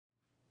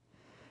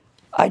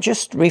I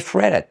just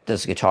refretted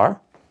this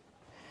guitar,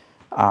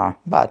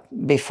 but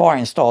before I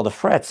installed the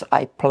frets,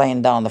 I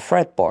planed down the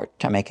fretboard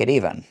to make it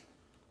even,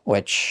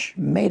 which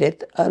made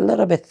it a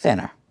little bit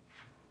thinner.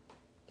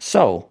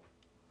 So,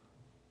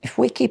 if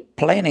we keep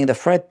planing the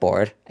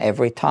fretboard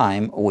every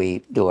time we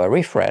do a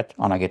refret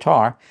on a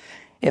guitar,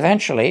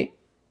 eventually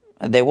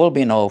there will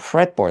be no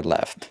fretboard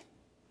left.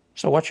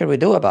 So what should we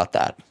do about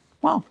that?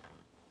 Well,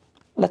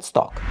 let's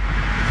talk.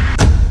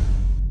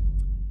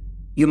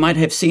 You might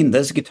have seen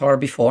this guitar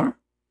before.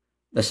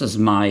 This is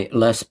my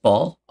Les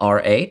Paul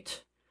R8.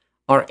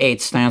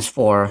 R8 stands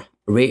for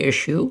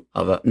reissue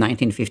of a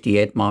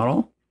 1958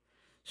 model.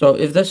 So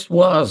if this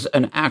was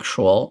an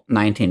actual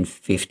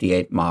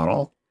 1958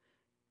 model,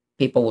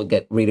 people would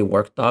get really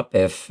worked up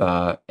if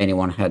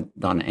anyone had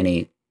done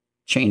any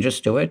changes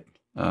to it,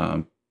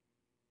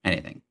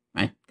 anything,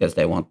 right? Because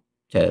they want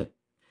to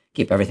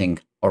keep everything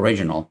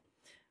original.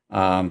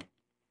 Well,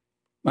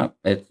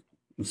 it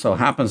so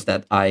happens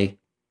that I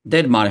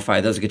did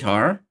modify this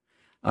guitar.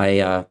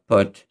 I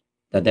put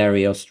the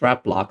Devalue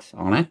strap locks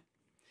on it.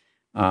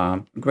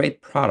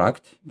 Great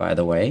product, by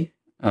the way.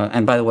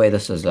 And by the way,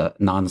 this is a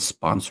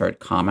non-sponsored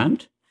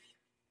comment.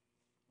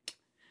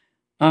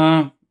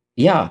 But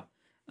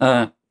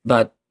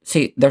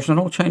see, there's an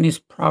old Chinese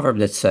proverb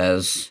that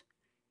says,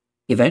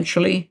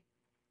 eventually,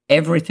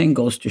 everything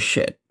goes to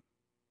shit,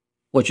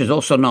 which is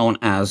also known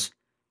as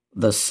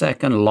the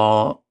second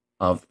law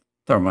of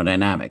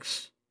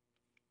thermodynamics,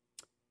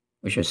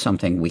 which is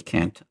something we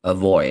can't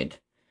avoid.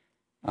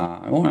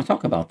 I want to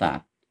talk about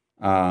that.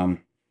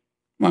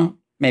 Well,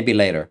 maybe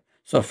later.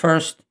 So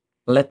first,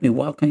 let me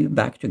welcome you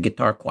back to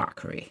Guitar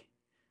Quackery.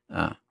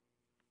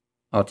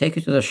 I'll take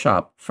you to the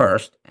shop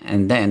first,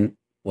 and then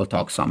we'll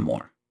talk some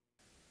more.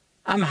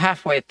 I'm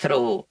halfway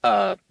through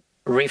a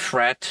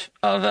refret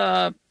of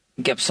a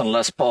Gibson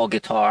Les Paul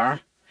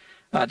guitar.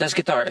 This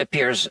guitar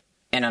appears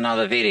in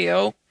another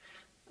video,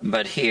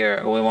 but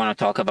here we want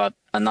to talk about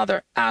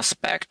another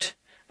aspect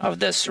of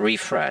this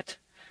refret.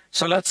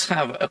 So let's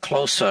have a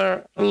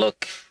closer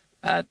look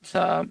at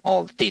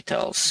all the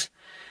details.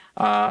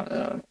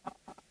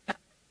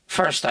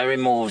 First, I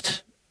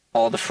removed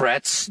all the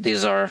frets.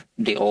 These are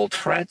the old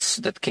frets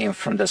that came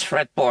from this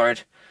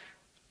fretboard.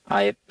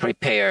 I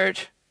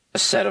prepared a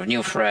set of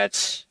new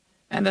frets,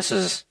 and this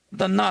is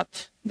the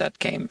nut that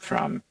came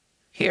from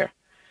here.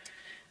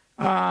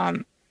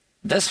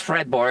 This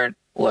fretboard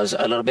was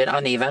a little bit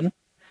uneven,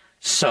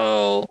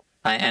 so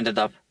I ended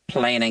up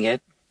planing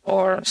it,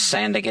 or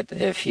sanding it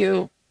if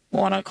you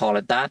want to call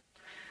it that.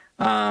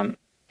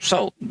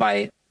 So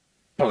by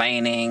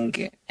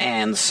planing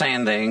and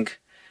sanding,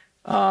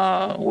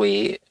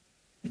 we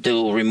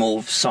do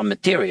remove some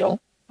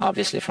material,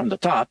 obviously from the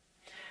top,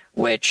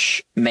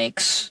 which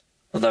makes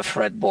the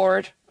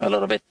fretboard a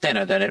little bit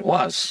thinner than it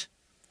was.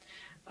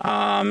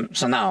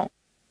 So now,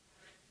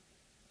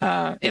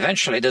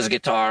 eventually this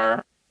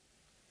guitar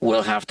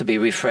will have to be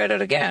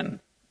refretted again.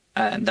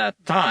 At that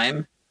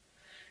time,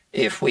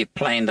 if we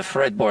plane the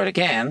fretboard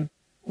again,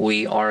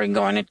 we are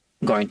going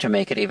to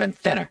make it even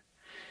thinner.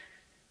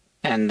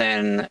 And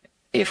then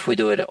if we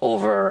do it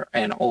over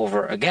and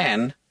over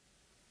again,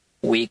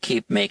 we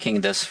keep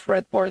making this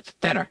fretboard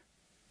thinner.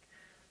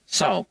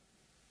 So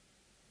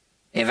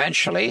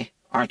eventually,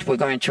 aren't we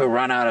going to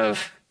run out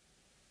of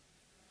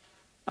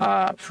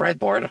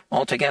fretboard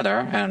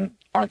altogether, and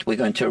aren't we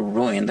going to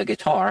ruin the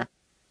guitar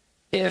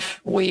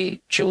if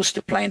we choose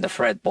to plane the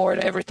fretboard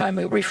every time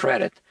we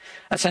refret it?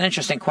 That's an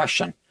interesting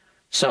question.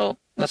 So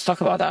let's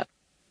talk about that.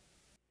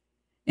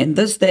 In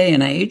this day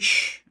and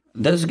age,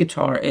 this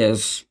guitar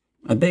is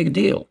a big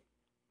deal.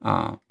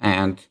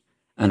 And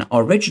an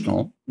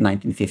original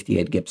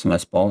 1958 Gibson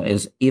Les Paul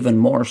is even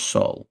more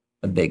so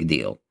a big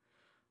deal.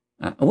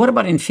 What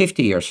about in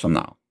 50 years from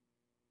now?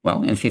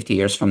 Well, in 50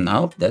 years from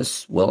now,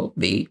 this will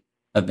be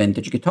a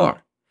vintage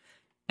guitar.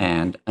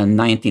 And a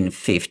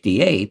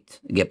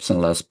 1958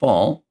 Gibson Les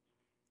Paul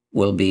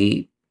will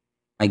be,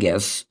 I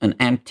guess, an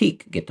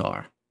antique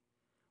guitar.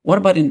 What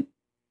about in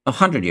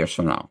 100 years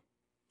from now?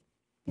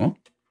 Well,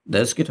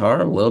 this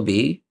guitar will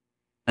be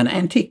an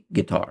antique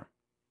guitar.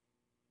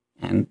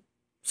 And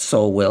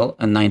so will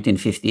a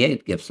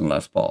 1958 Gibson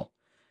Les Paul.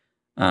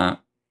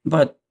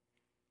 But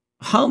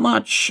how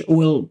much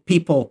will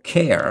people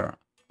care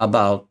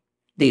about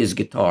these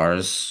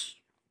guitars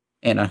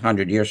in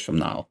 100 years from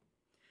now?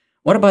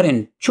 What about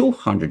in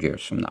 200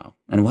 years from now?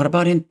 And what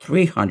about in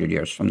 300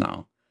 years from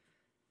now?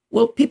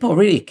 Will people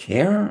really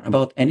care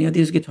about any of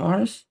these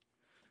guitars?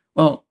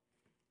 Well,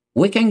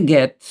 we can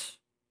get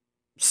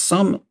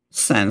some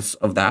sense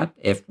of that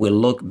if we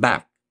look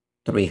back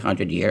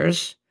 300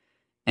 years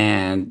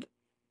and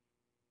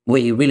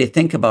we really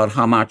think about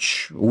how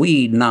much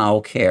we now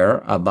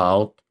care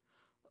about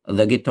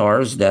the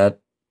guitars that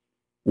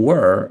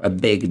were a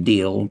big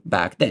deal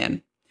back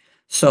then.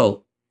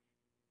 So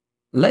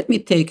let me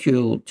take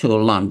you to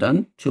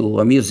London, to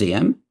a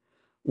museum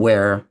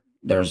where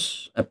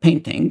there's a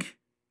painting,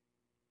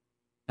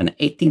 an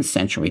 18th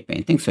century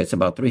painting, so it's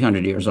about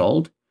 300 years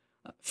old,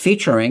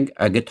 featuring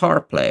a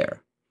guitar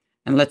player.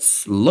 And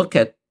let's look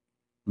at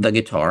the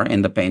guitar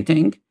in the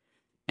painting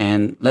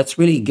and let's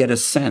really get a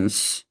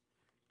sense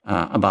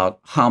about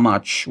how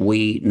much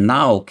we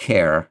now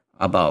care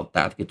about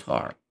that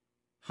guitar.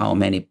 How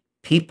many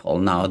people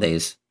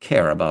nowadays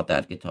care about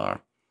that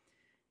guitar.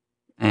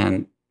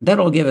 And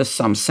that'll give us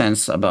some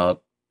sense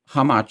about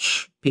how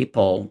much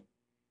people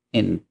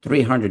in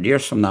 300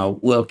 years from now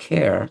will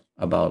care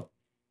about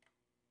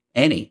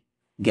any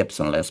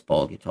Gibson Les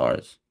Paul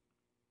guitars.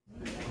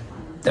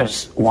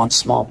 There's one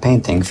small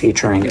painting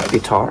featuring a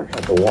guitar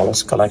at the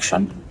Wallace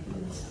collection.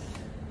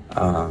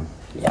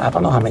 Yeah, I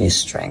don't know how many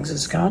strings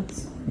it's got.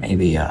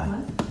 Maybe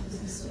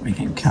we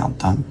can count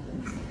them.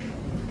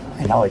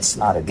 I know it's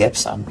not a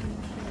Gibson.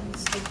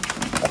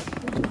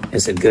 But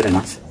is it good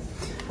enough?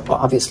 Well,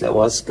 obviously it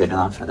was good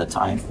enough at the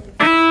time.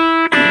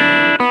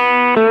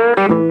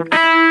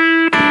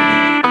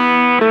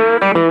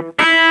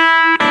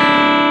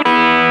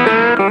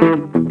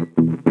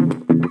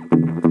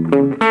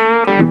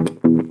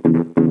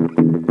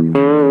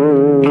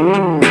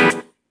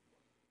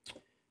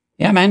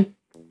 Yeah, man.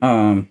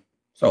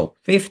 So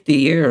 50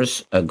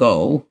 years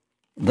ago,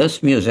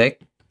 this music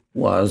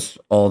was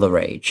all the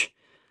rage.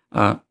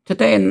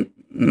 Today,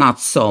 not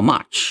so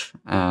much.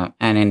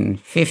 And in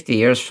 50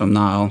 years from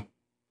now,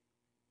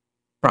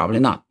 probably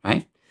not,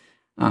 right?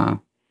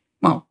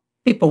 Well,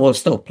 people will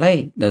still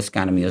play this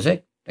kind of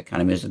music, the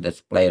kind of music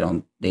that's played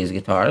on these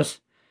guitars,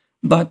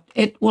 but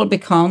it will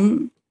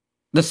become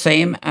the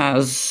same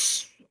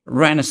as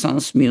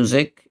Renaissance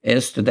music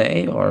is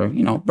today, or,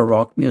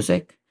 Baroque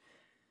music.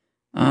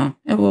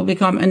 It will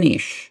become a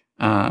niche,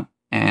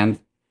 and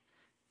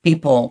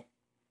people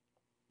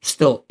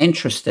still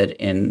interested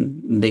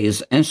in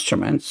these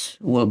instruments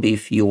will be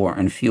fewer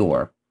and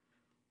fewer.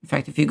 In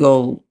fact, if you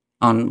go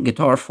on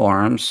guitar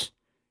forums,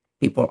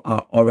 people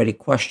are already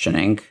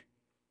questioning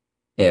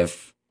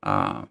if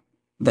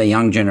the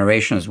young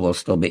generations will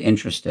still be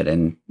interested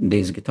in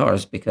these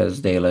guitars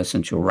because they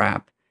listen to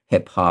rap,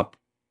 hip-hop,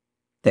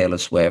 Taylor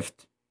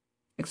Swift,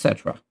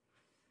 etc.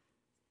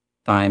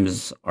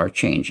 Times are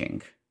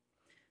changing.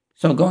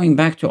 So going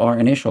back to our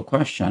initial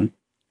question,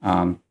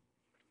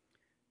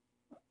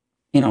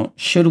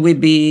 should we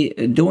be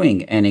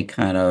doing any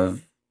kind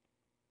of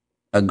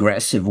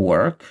aggressive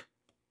work,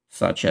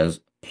 such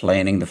as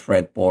planing the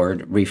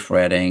fretboard,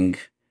 refretting,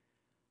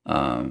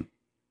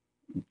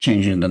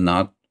 changing the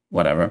nut,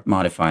 whatever,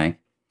 modifying?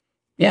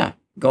 Yeah,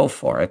 go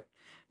for it,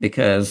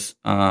 because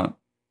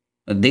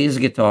these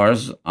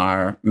guitars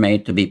are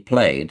made to be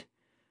played.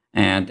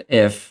 And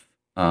if,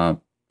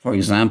 for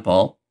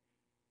example,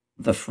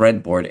 the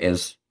fretboard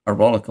is a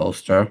roller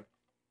coaster,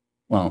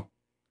 well,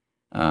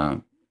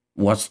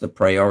 what's the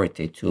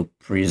priority? To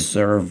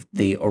preserve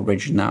the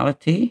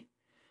originality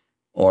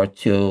or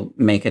to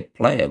make it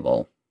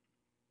playable?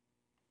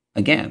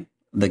 Again,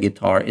 the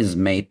guitar is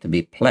made to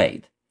be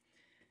played.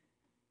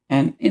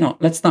 And,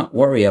 let's not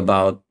worry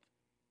about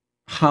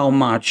how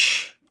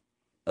much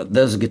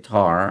this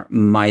guitar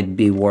might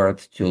be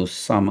worth to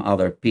some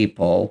other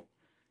people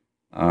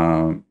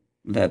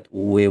that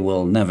we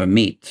will never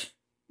meet,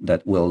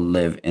 that will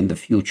live in the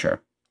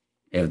future,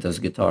 if this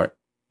guitar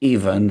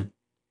even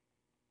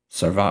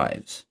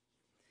survives.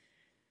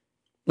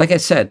 Like I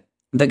said,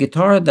 the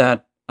guitar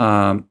that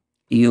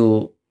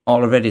you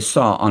already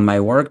saw on my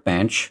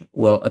workbench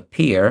will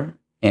appear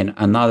in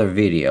another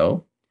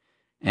video,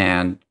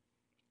 and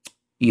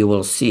you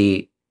will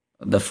see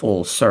the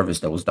full service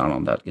that was done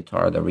on that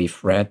guitar, the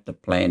refret, the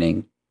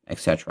planing,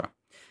 etc.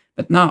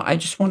 But now I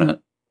just want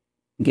to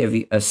give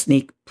you a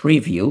sneak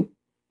preview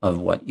of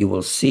what you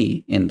will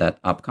see in that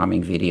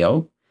upcoming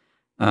video.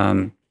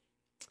 And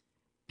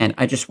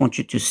I just want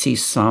you to see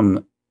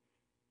some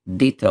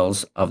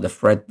details of the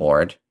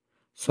fretboard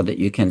so that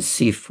you can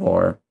see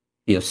for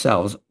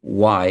yourselves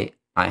why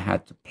I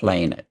had to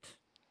plane it.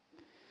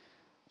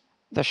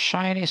 The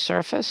shiny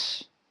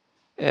surface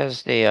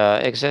is the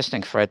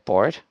existing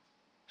fretboard.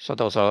 So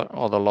those are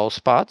all the low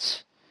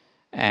spots.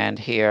 And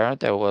here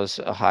there was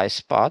a high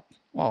spot.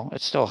 Well,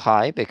 it's still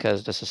high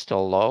because this is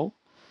still low.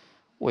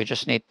 We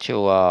just need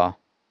to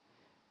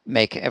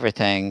make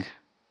everything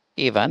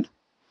even.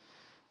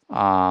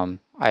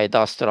 I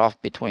dusted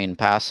off between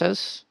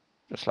passes,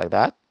 just like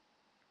that.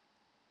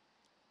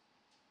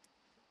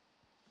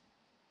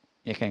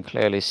 You can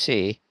clearly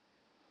see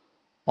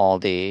all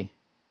the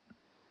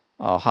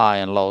high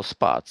and low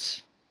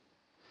spots.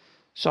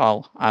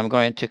 So I'm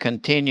going to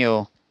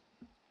continue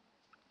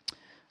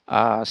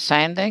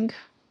sanding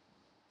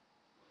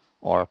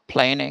or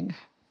planing.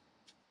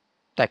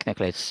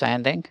 Technically it's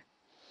sanding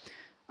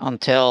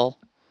until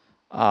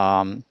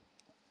I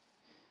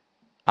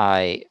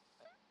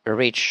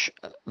reach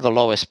the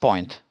lowest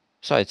point,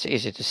 so it's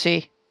easy to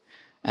see,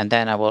 and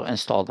then I will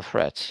install the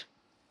frets.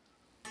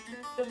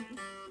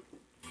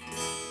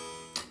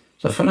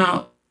 So for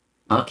now,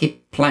 I'll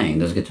keep playing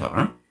this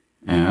guitar,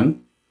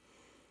 and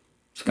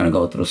it's going to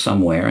go through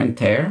some wear and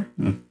tear.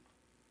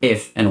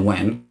 If and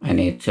when I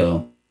need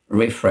to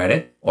refret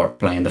it or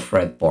plane the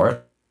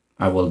fretboard,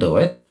 I will do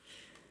it,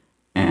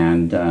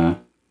 and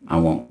I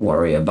won't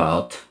worry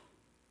about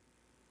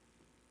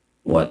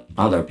what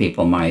other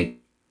people might,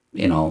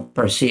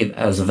 perceive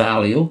as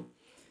value.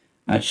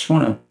 I just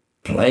want to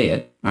play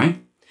it, right?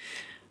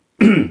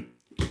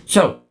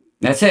 So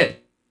that's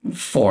it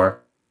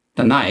for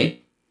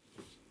tonight.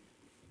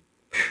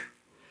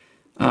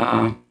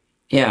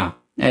 Yeah,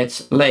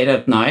 it's late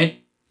at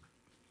night.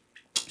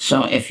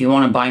 So if you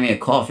want to buy me a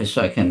coffee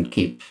so I can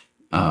keep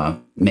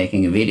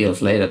making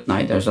videos late at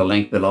night, there's a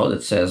link below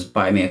that says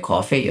buy me a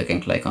coffee. You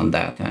can click on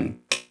that and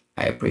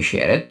I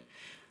appreciate it.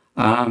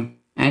 And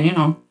you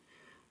know,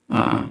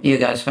 you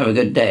guys have a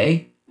good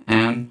day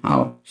and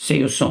I'll see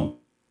you soon.